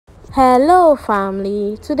Hello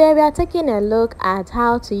family, today we are taking a look at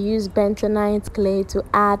how to use bentonite clay to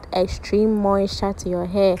add extreme moisture to your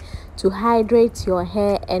hair, to hydrate your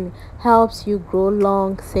hair and helps you grow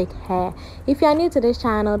long thick hair. If you are new to this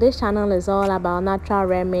channel is all about natural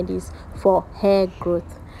remedies for hair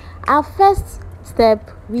growth. Our first step,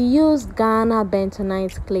 we use Ghana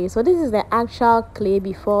Bentonite Clay. So this is the actual clay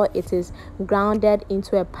before it is grounded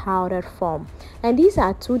into a powdered form. And these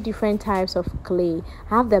are two different types of clay.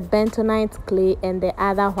 I have the Bentonite clay and the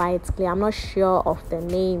other white clay. I'm not sure of the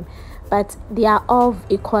name, but they are all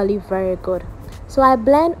equally very good. So I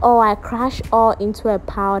blend or I crush all into a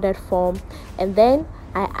powdered form, and then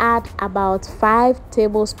I add about 5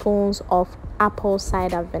 tablespoons of apple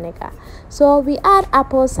cider vinegar. So we add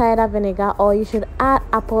apple cider vinegar, or you should add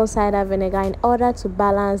apple cider vinegar in order to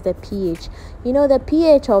balance the pH. You know, the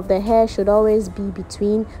pH of the hair should always be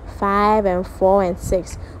between 5 and 4 and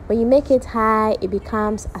 6. When you make it high, it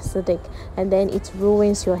becomes acidic and then it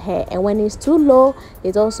ruins your hair. And when it's too low,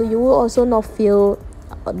 you will also not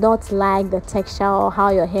like the texture or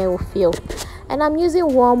how your hair will feel. And I'm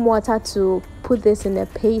using warm water to put this in a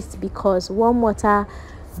paste because warm water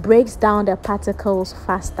breaks down the particles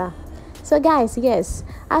faster. So guys, yes,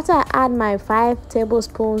 after I add my 5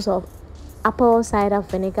 tablespoons of apple cider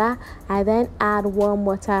vinegar, I then add warm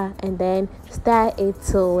water and then stir it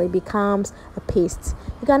till it becomes a paste.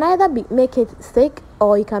 You can either make it thick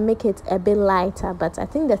or you can make it a bit lighter, but I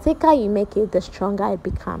think the thicker you make it, the stronger it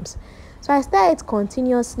becomes. So I stir it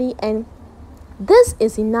continuously, and this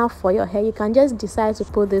is enough for your hair. You can just decide to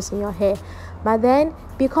put this in your hair, but then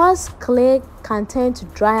because clay can tend to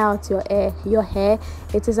dry out your hair,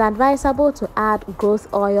 it is advisable to add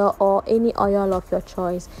growth oil or any oil of your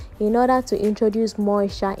choice in order to introduce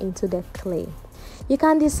moisture into the clay. You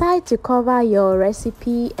can decide to cover your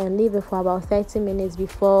recipe and leave it for about 30 minutes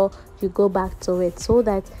before you go back to it, so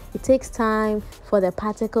that it takes time for the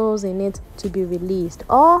particles in it to be released,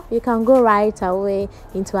 or you can go right away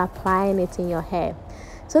into applying it in your hair.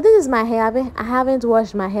 So this is my hair. I haven't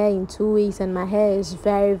washed my hair in 2 weeks and my hair is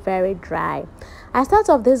very dry. I start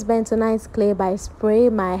off this bentonite clay by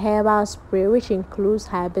spraying my herbal spray, which includes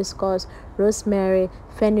hibiscus, rosemary,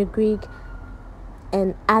 fenugreek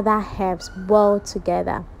and other herbs boiled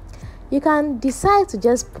together. You can decide to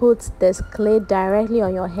just put this clay directly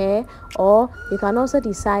on your hair, or you can also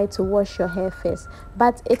decide to wash your hair first.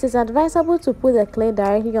 But it is advisable to put the clay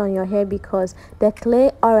directly on your hair because the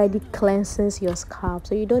clay already cleanses your scalp,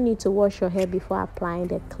 so you don't need to wash your hair before applying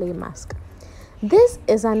the clay mask. This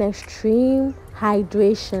is an extreme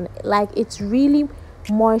hydration, like it really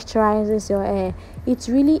moisturizes your hair. It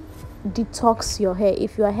really detox your hair.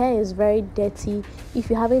 If your hair is very dirty, if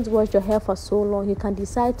you haven't washed your hair for so long, you can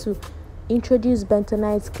decide to introduce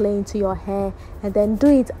bentonite clay into your hair and then do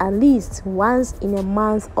it at least once in a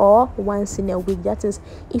month or once in a week. That is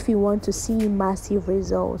if you want to see massive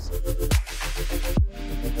results.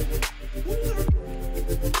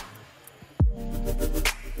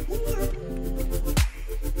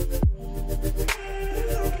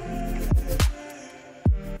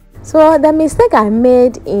 So the mistake I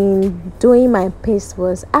made in doing my paste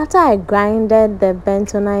was, after I grinded the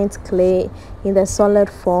bentonite clay in the solid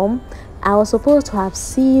form, I was supposed to have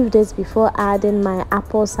sieved it before adding my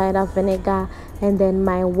apple cider vinegar and then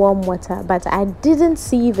my warm water, but I didn't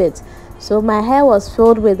sieve it. So my hair was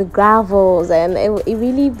filled with gravels, and it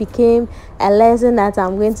really became a lesson that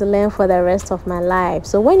I'm going to learn for the rest of my life.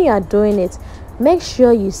 So when you are doing it, make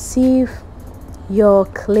sure you sieve your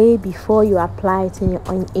clay before you apply it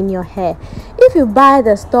in your hair. If you buy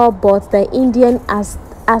the store-bought, the Indian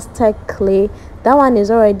Aztec clay, that one is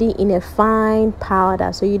already in a fine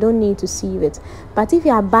powder, so you don't need to sieve it. But if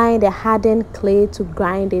you are buying the hardened clay to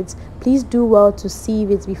grind it, please do well to sieve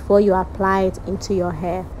it before you apply it into your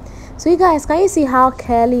hair. So you guys, can you see how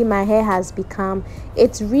curly my hair has become?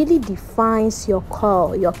 It really defines your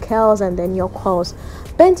curls and then your curls.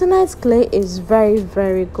 Bentonite clay is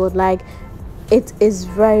very good. Like, it is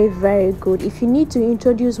very good. If you need to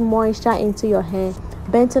introduce moisture into your hair,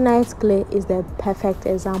 bentonite clay is the perfect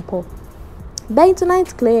example.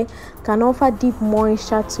 Bentonite clay can offer deep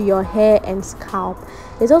moisture to your hair and scalp.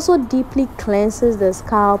 It also deeply cleanses the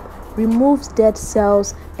scalp, removes dead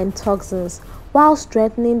cells and toxins, while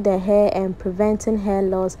strengthening the hair and preventing hair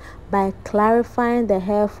loss by clarifying the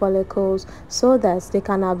hair follicles so that they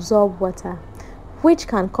can absorb water, which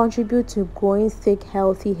can contribute to growing thick,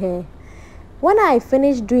 healthy hair. When I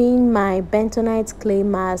finished doing my bentonite clay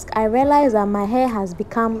mask, I realized that my hair has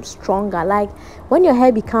become stronger. Like, when your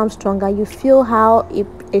hair becomes stronger, you feel how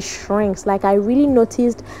it shrinks. Like, I really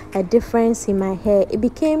noticed a difference in my hair. It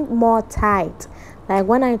became more tight. Like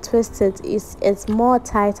when I twist it, it's more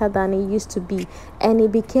tighter than it used to be, and it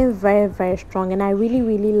became very, very strong, and I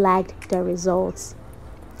really liked the results.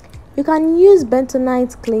 You can use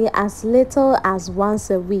bentonite clay as little as once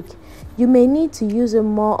a week. You may need to use it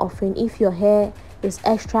more often if your hair is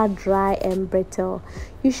extra dry and brittle.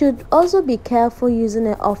 You should also be careful using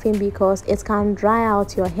it often because it can dry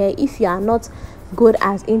out your hair if you are not good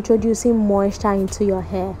at introducing moisture into your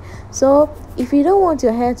hair. So if you don't want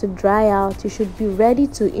your hair to dry out, you should be ready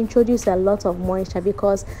to introduce a lot of moisture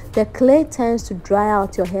because the clay tends to dry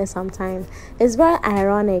out your hair sometimes. It's very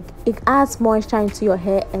ironic. It adds moisture into your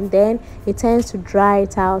hair and then it tends to dry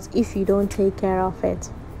it out if you don't take care of it.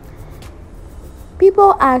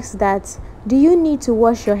 People ask that, do you need to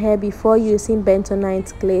wash your hair before using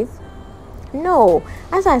bentonite clay? No.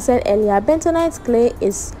 As I said earlier, bentonite clay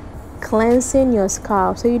is cleansing your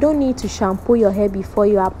scalp, so you don't need to shampoo your hair before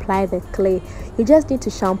you apply the clay. You just need to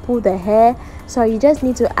shampoo the hair, so you just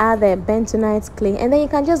need to add the bentonite clay, and then you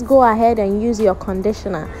can just go ahead and use your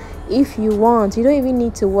conditioner if you want. You don't even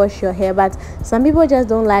need to wash your hair, but some people just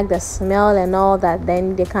don't like the smell and all that.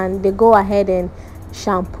 Then they go ahead and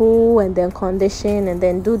shampoo and then condition and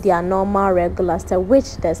then do their normal regular stuff,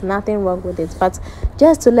 which there's nothing wrong with it. But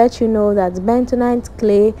just to let you know that bentonite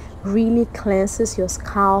clay really cleanses your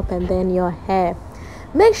scalp and then your hair.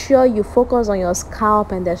 Make sure you focus on your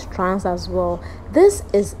scalp and the strands as well. This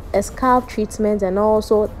is a scalp treatment and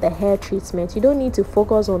also the hair treatment. You don't need to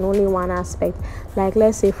focus on only one aspect, like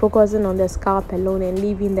let's say focusing on the scalp alone and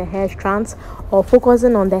leaving the hair strands, or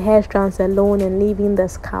focusing on the hair strands alone and leaving the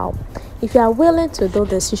scalp. If you are willing to do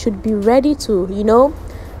this, you should be ready to,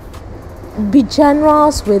 be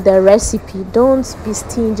generous with the recipe. Don't be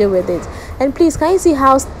stingy with it. And please, can you see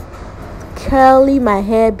how curly my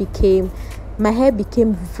hair became? My hair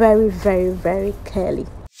became very, very curly.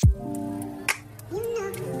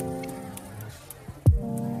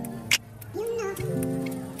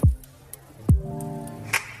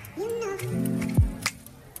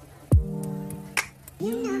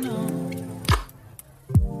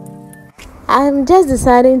 I'm just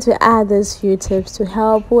deciding to add these few tips to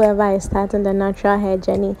help whoever is starting the natural hair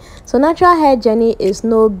journey. So natural hair journey is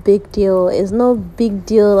no big deal. It's no big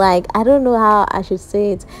deal. Like, I don't know how I should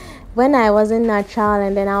say it. When I wasn't natural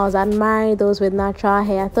and then I was admiring those with natural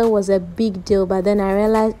hair, I thought it was a big deal, but then I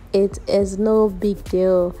realized it is no big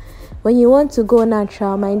deal. When you want to go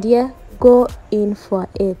natural, my dear, go in for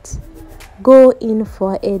it. Go in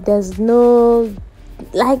for it. There's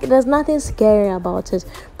nothing scary about it,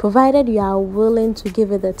 provided you are willing to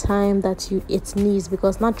give it the time that it needs,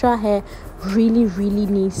 because natural hair really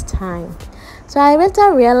needs time. So I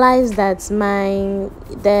later realized that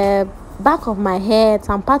the back of my hair,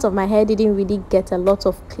 some part of my hair didn't really get a lot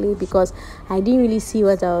of clay because I didn't really see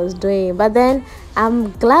what I was doing. But then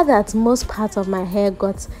I'm glad that most parts of my hair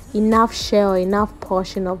got enough share or enough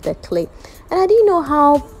portion of the clay, and I didn't know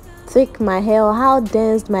how thick my hair or how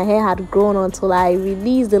dense my hair had grown until I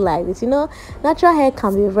released it like this. Natural hair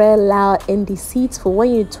can be very loud and deceitful.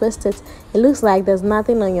 When you twist it, it looks like there's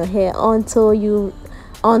nothing on your hair until you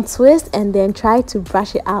untwist and then try to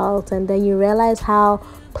brush it out, and then you realize how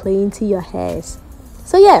plenty your hair is.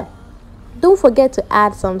 So yeah, don't forget to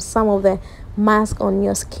add some of the mask on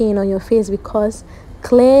your skin, on your face, because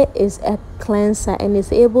clay is a cleanser and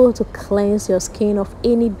is able to cleanse your skin of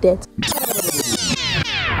any dirt.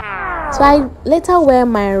 So I later wear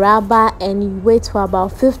my rubber and wait for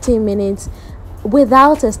about 15 minutes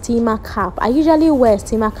without a steamer cap. I usually wear a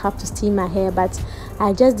steamer cap to steam my hair, but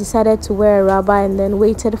I just decided to wear a rubber and then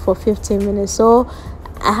waited for 15 minutes. So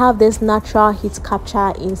I have this natural heat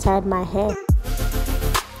capture inside my hair.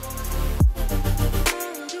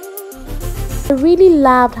 I really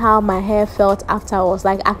loved how my hair felt afterwards.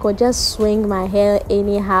 Like, I could just swing my hair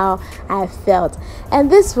anyhow I felt. And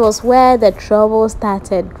this was where the trouble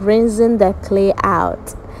started: rinsing the clay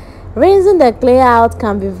out. Rinsing the clay out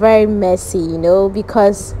can be very messy,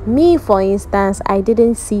 because me, for instance, I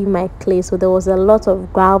didn't see my clay, so there was a lot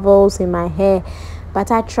of gravels in my hair.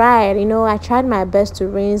 But I tried, I tried my best to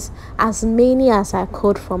rinse as many as I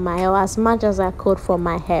could from my hair, as much as I could from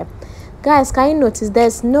my hair. Guys, can you notice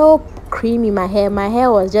there's no cream in my hair? My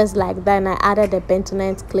hair was just like that, and I added the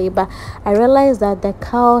bentonite clay, but I realized that the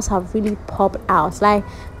curls have really popped out. Like,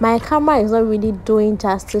 my camera is not really doing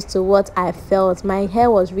justice to what I felt. My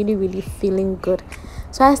hair was really feeling good.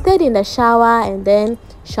 So I stayed in the shower and then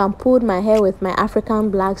shampooed my hair with my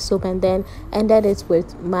African black soap and then ended it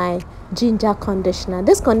with my ginger conditioner.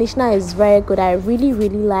 This conditioner is very good. I really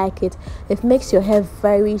like it. It makes your hair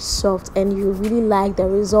very soft and you really like the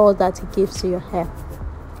result that it gives to your hair.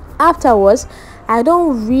 Afterwards, I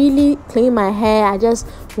don't really clean my hair. I just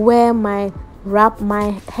wear my wrap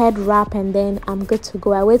my head wrap, and then I'm good to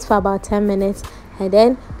go. I wait for about 10 minutes and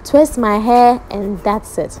then twist my hair, and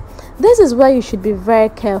that's it. This is where you should be very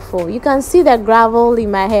careful. You can see the gravel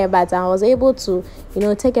in my hair, but I was able to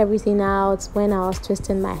take everything out when I was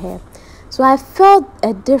twisting my hair. So I felt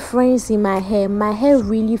a difference in my hair. My hair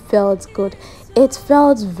really felt good. It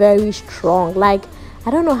felt very strong. Like,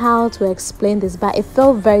 I don't know how to explain this, but it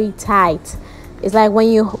felt very tight. It's like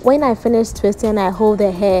when I finished twisting, I hold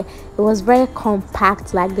the hair, it was very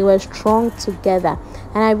compact, like they were strong together,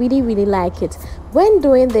 and I really like it. When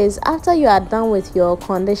doing this, after you are done with your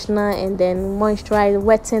conditioner and then moisturize,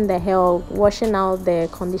 wetting the hair, washing out the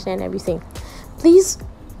conditioner and everything, please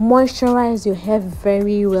moisturize your hair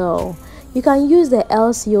very well. You can use the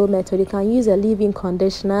LCO method, you can use a leave-in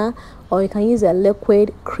conditioner, or you can use a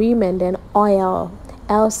liquid, cream, and then oil,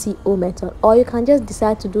 LCO method, or you can just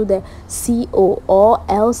decide to do the CO or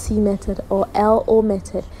LC method or LO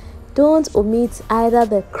method. Don't omit either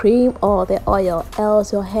the cream or the oil,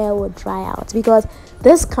 else your hair will dry out, because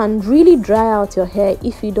this can really dry out your hair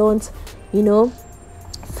if you don't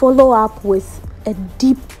follow up with a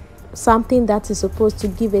deep something that is supposed to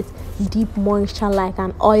give it deep moisture, like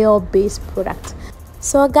an oil based product.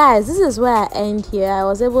 So guys, this is where I end here. I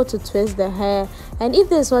was able to twist the hair, and if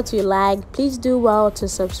this is what you like, please do well to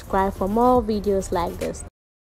subscribe for more videos like this.